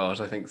 Oh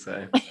God, I think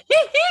so.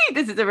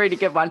 This is a really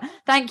good one.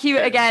 Thank you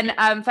again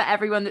for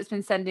everyone that's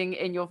been sending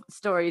in your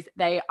stories.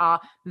 They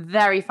are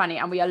very funny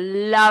and we are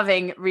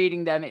loving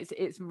reading them.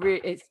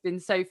 It's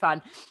been so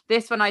fun.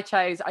 This one I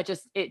chose,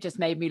 it just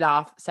made me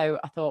laugh. So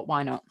I thought,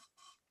 why not?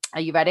 Are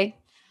you ready?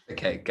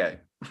 Okay, go.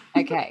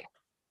 Okay.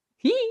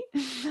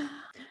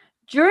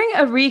 During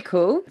a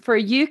recall for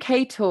a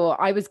UK tour,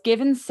 I was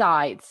given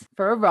sides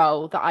for a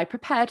role that I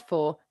prepared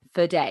for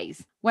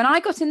days. When I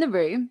got in the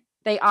room,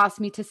 they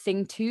asked me to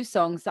sing 2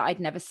 songs that I'd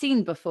never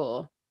seen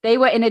before. They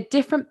were in a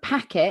different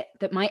packet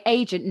that my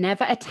agent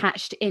never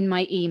attached in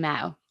my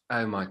email.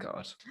 Oh my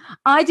God.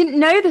 I didn't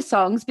know the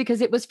songs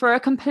because it was for a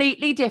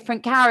completely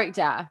different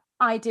character.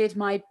 I did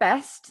my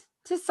best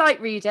to sight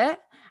read it.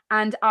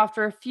 And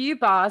after a few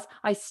bars,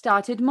 I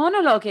started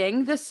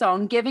monologuing the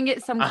song, giving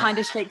it some kind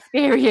of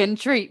Shakespearean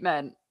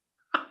treatment.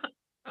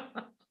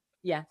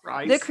 Yeah.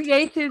 Right. The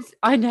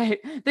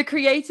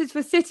creatives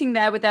were sitting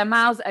there with their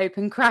mouths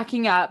open,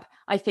 cracking up.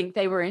 I think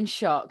they were in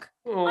shock.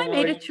 Oh, I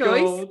made a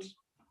choice. God.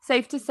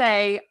 Safe to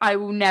say, I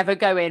will never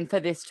go in for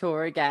this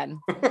tour again.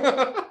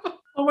 Oh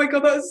my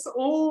God, that's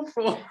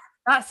awful.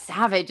 That's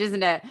savage,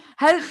 isn't it?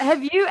 Has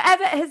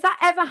that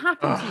ever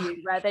happened to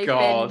you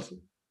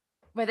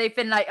where they've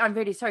been like, I'm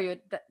really sorry,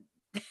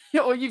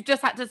 or you've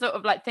just had to sort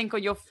of like think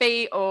on your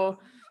feet, or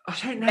I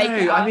don't Make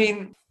it know. up.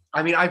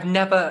 I mean, I've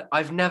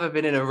never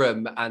been in a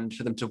room and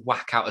for them to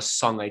whack out a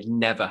song I'd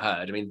never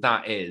heard. I mean,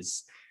 that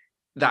is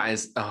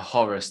a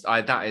horror.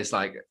 That is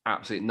like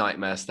absolute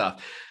nightmare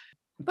stuff.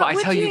 But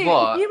I tell you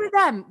what, if you were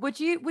them, would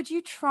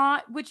you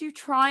try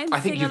and I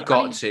think sing you've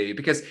got to,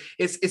 because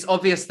it's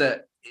obvious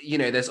that, you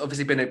know, there's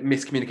obviously been a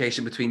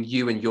miscommunication between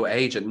you and your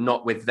agent,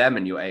 not with them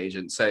and your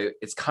agent. So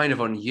it's kind of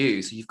on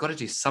you. So you've got to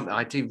do something.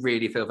 I do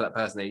really feel for that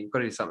person there. You've got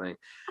to do something.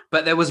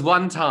 But there was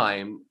one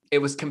time, it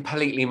was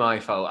completely my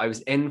fault. I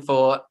was in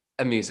for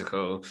a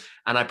musical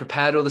and I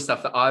prepared all the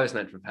stuff that I was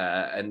meant to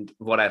prepare and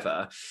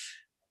whatever.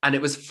 And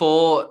it was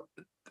for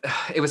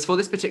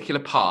this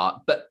particular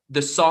part, but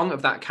the song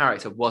of that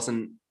character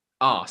wasn't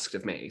asked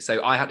of me.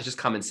 So I had to just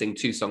come and sing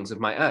 2 songs of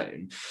my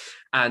own.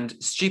 And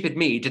stupid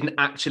me didn't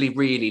actually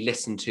really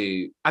listen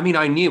to, I mean,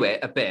 I knew it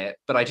a bit,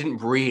 but I didn't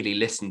really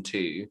listen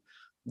to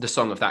the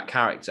song of that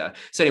character.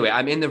 So anyway,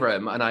 I'm in the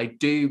room and I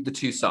do the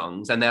 2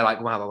 songs and they're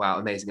like, wow,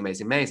 amazing,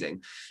 amazing,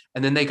 amazing.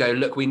 And then they go,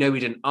 look, we know we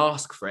didn't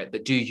ask for it,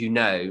 but do you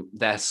know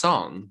their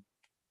song?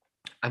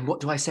 And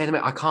what do I say to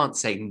them? I can't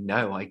say,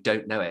 no, I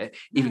don't know it,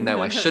 even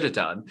though I should have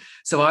done.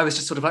 So I was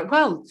just sort of like,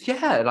 well,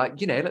 yeah,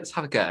 like, you know, let's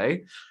have a go.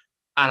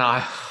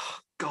 And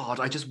God,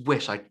 I just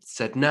wish I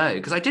said no,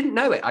 because I didn't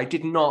know it. I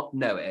did not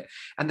know it.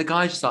 And the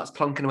guy just starts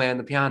plonking away on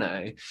the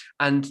piano.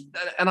 And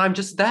I'm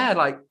just there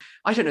like,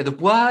 I don't know the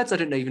words. I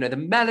don't even know the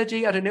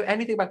melody. I don't know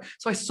anything about it.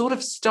 So I sort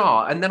of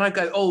start and then I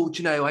go, oh,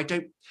 do you know, I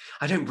don't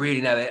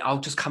really know it. I'll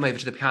just come over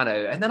to the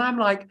piano. And then I'm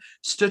like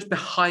stood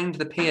behind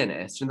the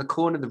pianist in the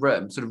corner of the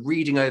room, sort of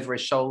reading over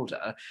his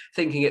shoulder,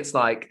 thinking it's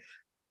like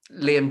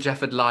Liam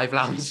Jefford live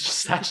lounge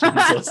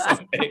sessions or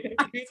something.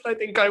 I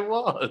think I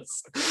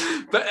was.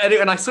 But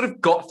anyway, and I sort of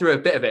got through a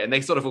bit of it and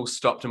they sort of all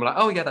stopped and were like,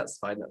 oh yeah, that's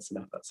fine, that's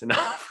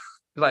enough.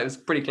 Like, it was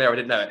pretty clear I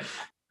didn't know it.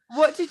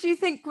 What did you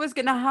think was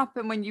going to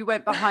happen when you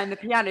went behind the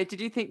piano?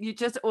 Did you think you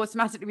just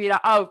automatically be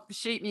like, oh,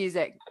 sheet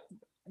music?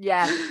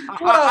 Yeah,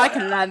 I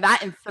can learn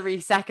that in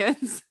 3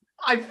 seconds.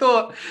 I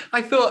thought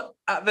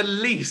at the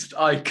least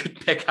I could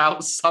pick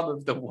out some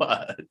of the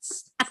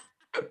words.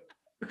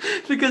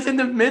 Because in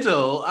the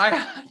middle, I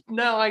had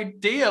no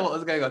idea what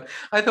was going on.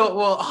 I thought,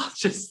 well,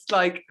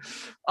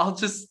 I'll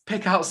just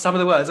pick out some of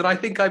the words. And I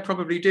think I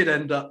probably did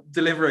end up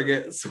delivering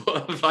it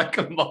sort of like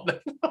a monologue.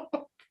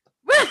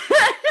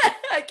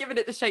 Giving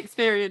it the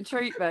Shakespearean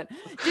treatment.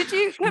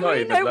 Can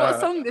we know what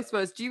song this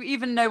was? Do you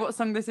even know what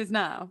song this is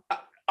now?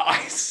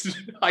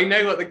 I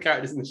know what the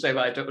characters in the show,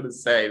 but I don't want to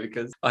say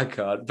because I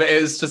can't. But it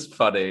was just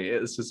funny.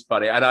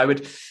 And I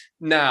would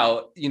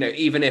now, you know,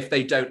 even if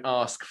they don't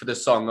ask for the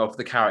song of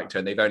the character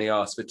and they've only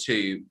asked for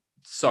 2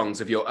 songs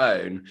of your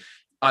own,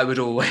 I would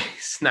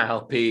always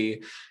now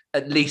be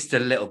at least a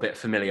little bit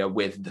familiar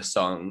with the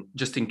song,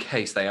 just in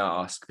case they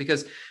ask.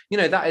 Because, you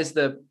know, that is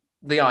the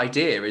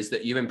idea, is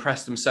that you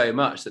impress them so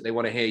much that they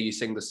want to hear you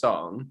sing the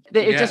song.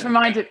 It just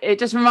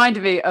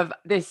reminded me of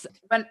this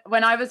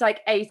when I was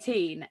like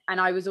 18 and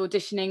I was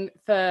auditioning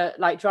for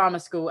like drama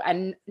school,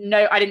 and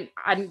no, I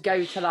didn't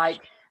go to like,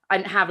 I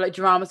didn't have like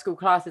drama school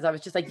classes. I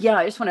was just like, yeah,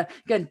 I just want to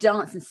go and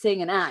dance and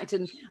sing and act,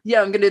 and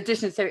yeah, I'm going to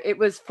audition. So it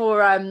was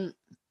for I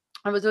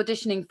was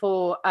auditioning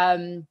for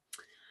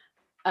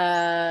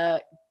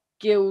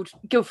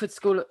Guildford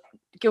School,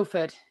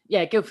 Guildford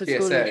GSA,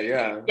 School,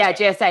 yeah,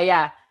 GSA,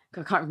 yeah.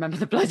 I can't remember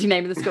the bloody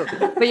name of the school,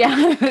 but yeah,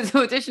 I was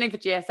auditioning for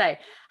GSA.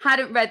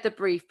 Hadn't read the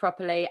brief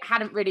properly.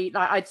 Hadn't really,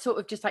 like, I'd sort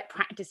of just like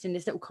practiced in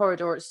this little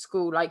corridor at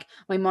school, like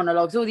my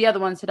monologues. All the other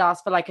ones had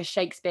asked for like a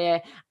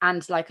Shakespeare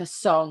and like a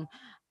song,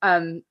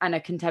 and a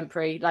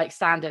contemporary like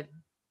standard.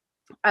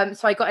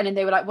 So I got in and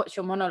they were like, what's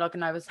your monologue?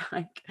 And I was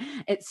like,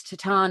 it's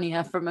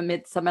Titania from A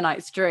Midsummer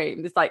Night's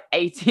Dream. This like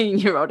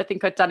 18-year-old. I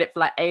think I'd done it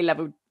for like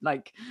A-level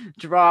like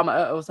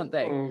drama or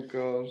something. Oh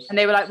gosh. And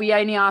they were like, we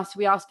asked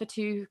for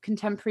 2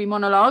 contemporary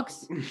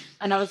monologues.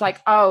 And I was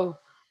like, oh,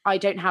 I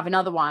don't have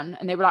another one.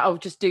 And they were like, oh,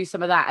 just do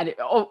some of that. And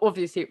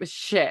obviously it was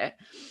shit.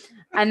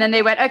 And then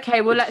they went,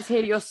 okay, well, let's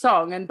hear your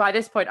song. And by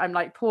this point, I'm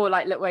like, poor,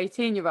 like, little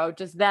 18-year-old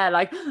just there,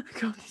 like, oh,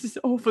 God, this is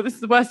awful. This is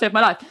the worst day of my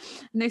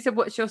life. And they said,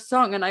 what's your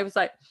song? And I was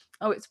like,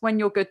 oh, it's When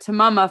You're Good to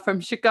Mama from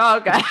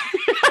Chicago.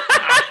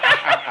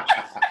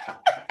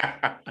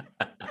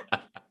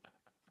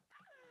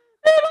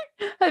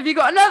 Have you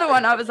got another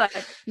one? I was like,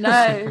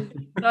 no,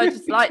 I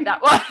just like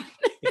that one.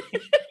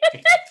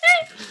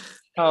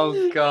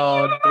 Oh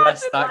God,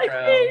 bless that like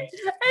girl. 18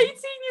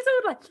 years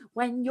old, like,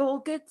 when you're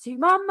good to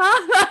mama.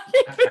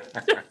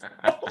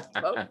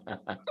 Oh,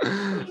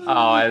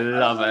 I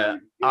love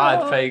it.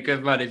 I'd pay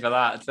good money for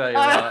that, I tell you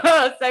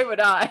what. So would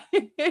I.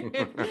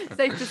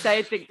 Safe to say,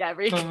 I think they're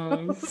really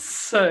cool.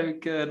 So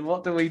good.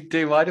 What do we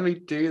do? Why do we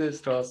do this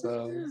to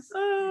ourselves?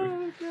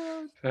 Oh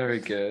God. Very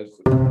good.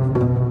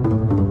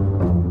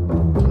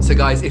 So So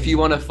guys, if you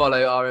want to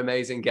follow our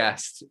amazing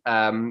guest,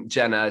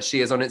 Jenna,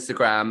 she is on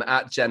Instagram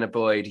at Jenna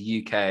Boyd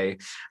UK.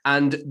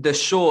 And the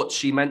short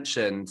she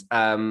mentioned,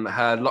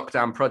 her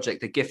lockdown project,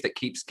 The Gift That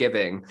Keeps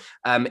Giving,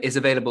 is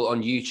available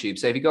on YouTube.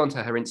 So if you go onto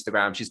her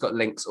Instagram, she's got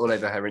links all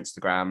over her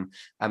Instagram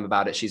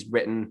about it. She's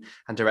written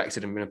and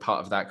directed and been a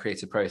part of that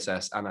creative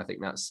process. And I think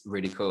that's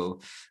really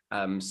cool.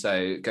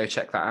 So go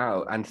check that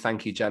out. And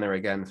thank you, Jenna,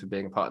 again, for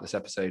being a part of this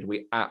episode.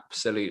 We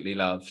absolutely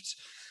loved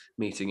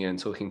meeting you and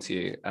talking to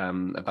you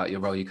about your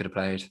role you could have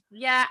played.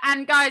 Yeah,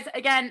 and guys,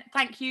 again,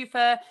 thank you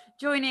for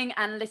joining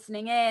and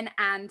listening in.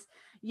 And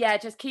yeah,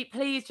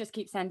 please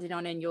keep sending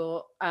on in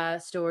your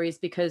stories,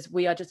 because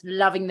we are just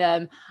loving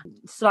them.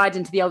 Slide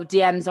into the old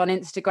DMs on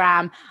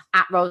Instagram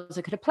at Roles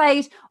I Could Have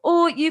Played,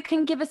 or you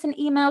can give us an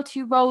email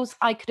to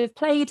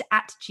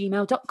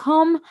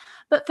rolesicouldhaveplayed@gmail.com.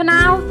 But for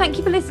now, thank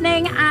you for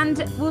listening,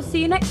 and we'll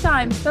see you next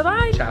time.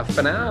 Bye-bye. Ciao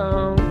for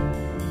now.